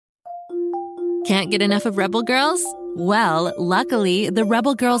Can't get enough of Rebel Girls? Well, luckily, the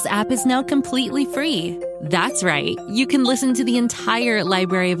Rebel Girls app is now completely free. That's right. You can listen to the entire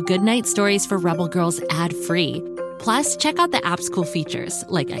library of goodnight stories for Rebel Girls ad-free. Plus, check out the app's cool features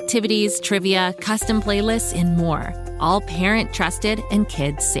like activities, trivia, custom playlists, and more. All parent-trusted and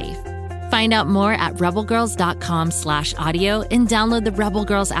kids-safe. Find out more at rebelgirls.com/audio and download the Rebel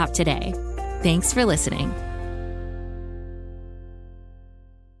Girls app today. Thanks for listening.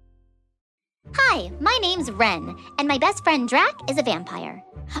 Hi, my name's Ren, and my best friend Drac is a vampire.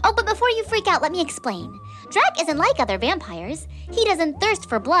 Oh, but before you freak out, let me explain. Drac isn't like other vampires. He doesn't thirst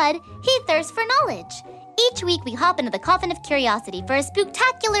for blood, he thirsts for knowledge. Each week we hop into the coffin of curiosity for a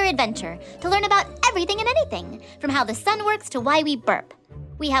spooktacular adventure to learn about everything and anything, from how the sun works to why we burp.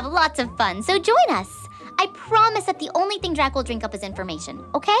 We have lots of fun, so join us. I promise that the only thing Drac will drink up is information,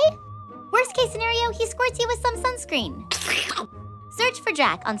 okay? Worst case scenario, he squirts you with some sunscreen. Search for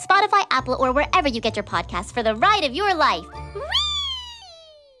Drac on Spotify, Apple, or wherever you get your podcasts for the ride of your life. Whee!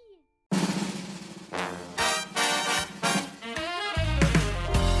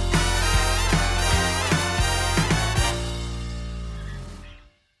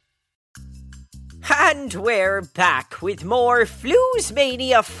 And we're back with more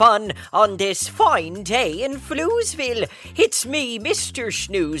Floozemania fun on this fine day in Floozeville. It's me, Mr.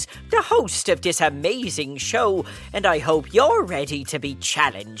 Shnews, the host of this amazing show, and I hope you're ready to be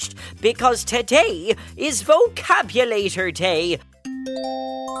challenged, because today is Vocabulator Day.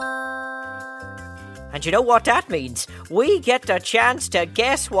 And you know what that means? We get the chance to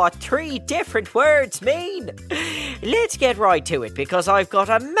guess what 3 different words mean. Let's get right to it, because I've got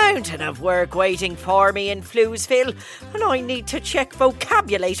a mountain of work waiting for me in Floozeville, and I need to check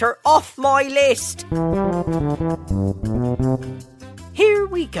Vocabulator off my list. Here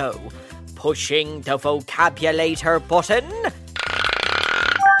we go. Pushing the Vocabulator button.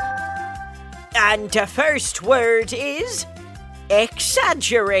 And the first word is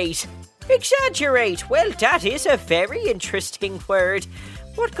exaggerate. Exaggerate. Well, that is a very interesting word.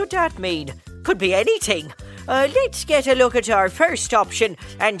 What could that mean? Could be anything. Let's get a look at our first option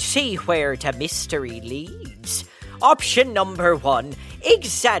and see where the mystery leads. Option number 1,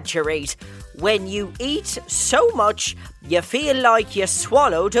 exaggerate. When you eat so much, you feel like you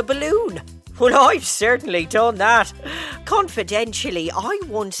swallowed a balloon. Well, I've certainly done that. Confidentially, I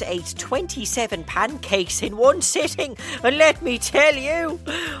once ate 27 pancakes in one sitting, and let me tell you,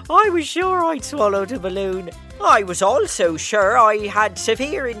 I was sure I'd swallowed a balloon. I was also sure I had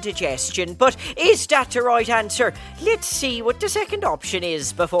severe indigestion, but is that the right answer? Let's see what the second option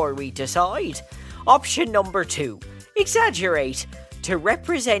is before we decide. Option number 2, exaggerate. To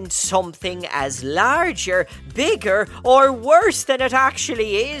represent something as larger, bigger, or worse than it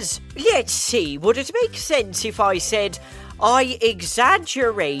actually is. Let's see, would it make sense if I said, I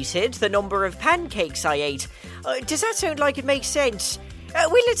exaggerated the number of pancakes I ate? Does that sound like it makes sense?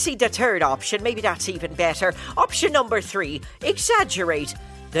 Well, let's see the third option, maybe that's even better. Option number 3, exaggerate.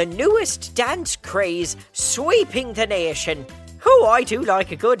 The newest dance craze sweeping the nation. Oh, I do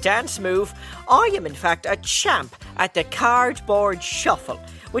like a good dance move. I am in fact a champ at the cardboard shuffle,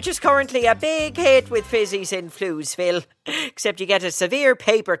 which is currently a big hit with fizzies in Floozeville. Except you get a severe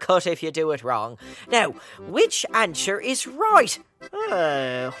paper cut if you do it wrong. Now, which answer is right?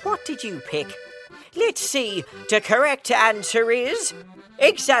 What did you pick? Let's see. The correct answer is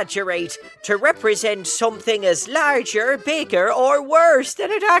exaggerate. To represent something as larger, bigger, or worse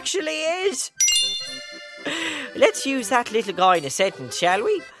than it actually is. Let's use that little guy in a sentence, shall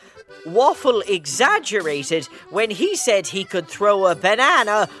we? Waffle exaggerated when he said he could throw a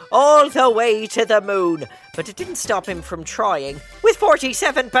banana all the way to the moon, but it didn't stop him from trying with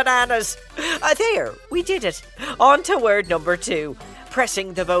 47 bananas. There, we did it. On to word number 2.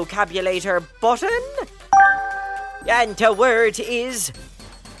 Pressing the Vocabulator button. And the word is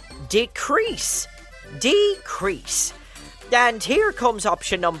decrease. Decrease. And here comes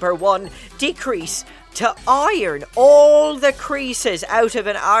option number 1, decrease. To iron all the creases out of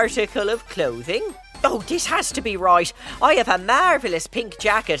an article of clothing. Oh, this has to be right. I have a marvellous pink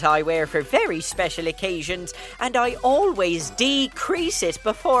jacket I wear for very special occasions, and I always decrease it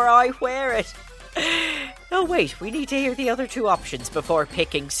before I wear it. Oh, wait, we need to hear the other 2 options before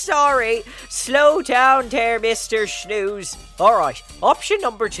picking. Sorry, slow down there, Mr. Shnews. All right, option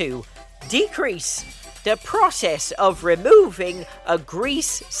number 2, decrease. The process of removing a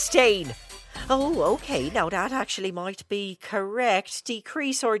grease stain. Oh, okay, now that actually might be correct.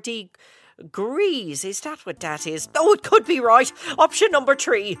 Decrease or degrease, is that what that is? Oh, it could be right. Option number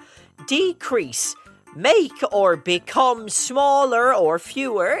 3, decrease. Make or become smaller or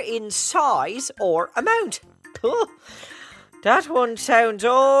fewer in size or amount. That one sounds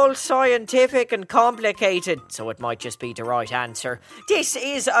all scientific and complicated, so it might just be the right answer. This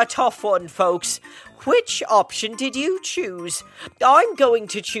is a tough one, folks. Which option did you choose? I'm going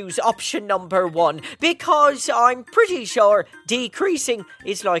to choose option number 1 because I'm pretty sure decreasing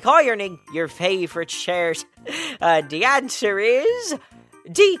is like ironing your favourite shirt. And the answer is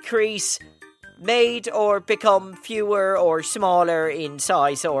decrease, made or become fewer or smaller in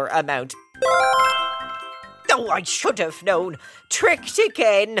size or amount. Oh, I should have known. Tricked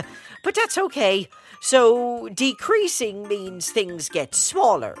again. But that's okay. So, decreasing means things get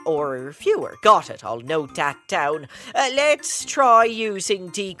smaller or fewer. Got it, I'll note that down. Let's try using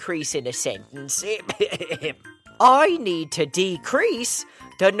decrease in a sentence. I need to decrease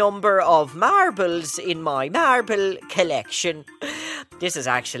the number of marbles in my marble collection. This is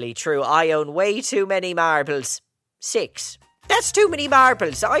actually true. I own way too many marbles. 6. That's too many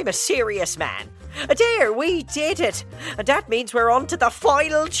marbles. I'm a serious man. There, we did it. And that means we're on to the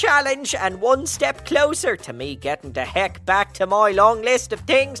final challenge and one step closer to me getting the heck back to my long list of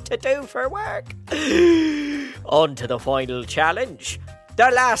things to do for work. On to the final challenge.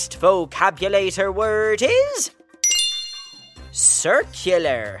 The last vocabulator word is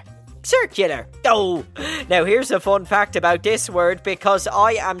circular. Circular. Oh, now here's a fun fact about this word because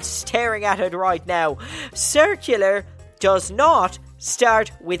I am staring at it right now. Circular does not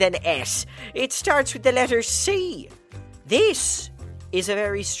start with an S. It starts with the letter C. This is a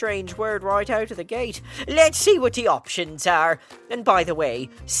very strange word right out of the gate. Let's see what the options are. And by the way,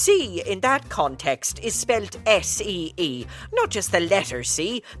 C in that context is spelled S-E-E, not just the letter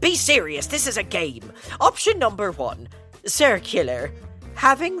C. Be serious, this is a game. Option number 1, circular,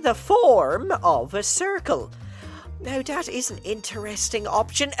 having the form of a circle. Now that is an interesting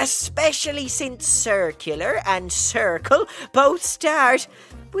option, especially since circular and circle both start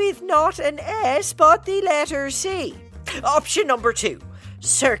with not an S but the letter C. Option number 2,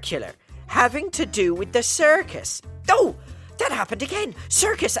 circular, having to do with the circus. Oh, that happened again.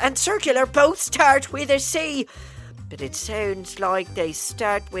 Circus and circular both start with a C, but it sounds like they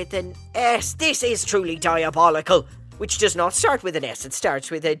start with an S. This is truly diabolical. Which does not start with an S, it starts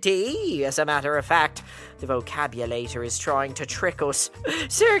with a D, as a matter of fact. The vocabulator is trying to trick us.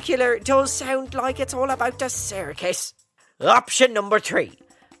 Circular does sound like it's all about the circus. Option number 3,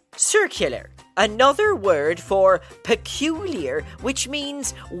 circular, another word for peculiar, which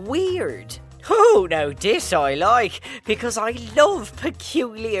means weird. Oh, now this I like, because I love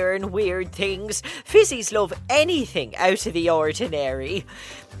peculiar and weird things. Fizzies love anything out of the ordinary,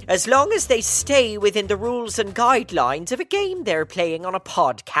 as long as they stay within the rules and guidelines of a game they're playing on a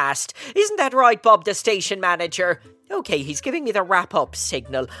podcast. Isn't that right, Bob, the station manager? Okay, he's giving me the wrap-up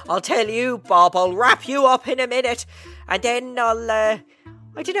signal. I'll tell you, Bob, I'll wrap you up in a minute, and then I'll,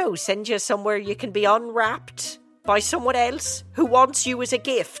 send you somewhere you can be unwrapped by someone else who wants you as a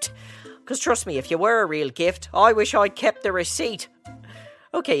gift. Because trust me, if you were a real gift, I wish I'd kept the receipt.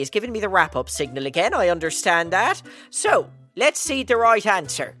 Okay, he's giving me the wrap-up signal again, I understand that. So, let's see the right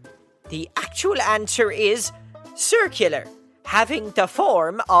answer. The actual answer is circular, having the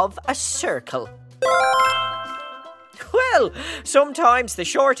form of a circle. Well, sometimes the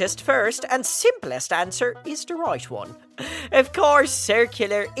shortest, first and simplest answer is the right one. Of course,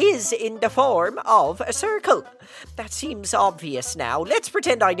 circular is in the form of a circle. That seems obvious now. Let's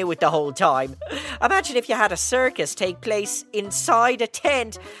pretend I knew it the whole time. Imagine if you had a circus take place inside a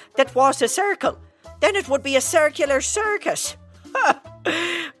tent that was a circle. Then it would be a circular circus.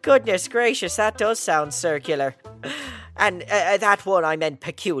 Goodness gracious, that does sound circular. And that one I meant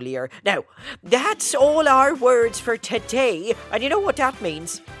peculiar. Now, that's all our words for today. And you know what that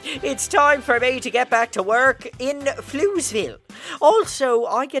means? It's time for me to get back to work in Floozeville. Also,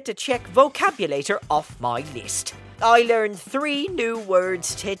 I get to check Vocabulator off my list. I learned 3 new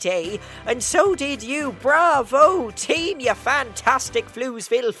words today, and so did you. Bravo, team, you fantastic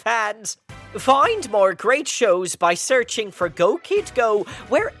Floozeville fans. Find more great shows by searching for Go Kid Go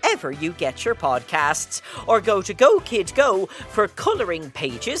wherever you get your podcasts, or go to Go Kid Go for colouring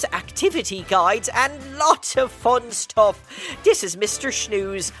pages, activity guides, and lots of fun stuff. This is Mr.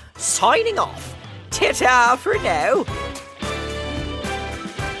 Shnews signing off. Ta-ta for now.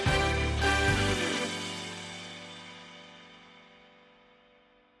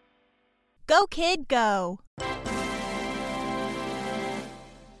 Go Kid Go!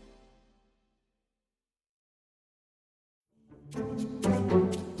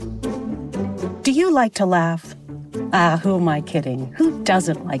 Do you like to laugh? Who am I kidding? Who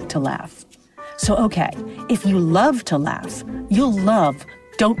doesn't like to laugh? So, okay, if you love to laugh, you'll love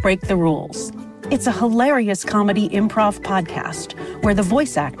Don't Break the Rules. It's a hilarious comedy improv podcast where the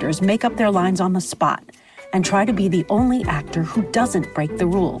voice actors make up their lines on the spot. and try to be the only actor who doesn't break the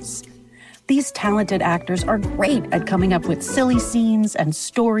rules. These talented actors are great at coming up with silly scenes and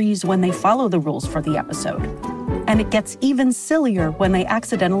stories when they follow the rules for the episode. And it gets even sillier when they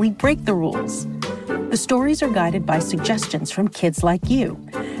accidentally break the rules. The stories are guided by suggestions from kids like you,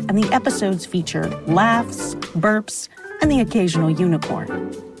 and the episodes feature laughs, burps, and the occasional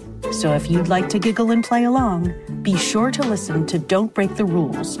unicorn. So if you'd like to giggle and play along, be sure to listen to Don't Break the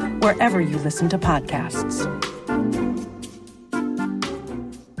Rules wherever you listen to podcasts.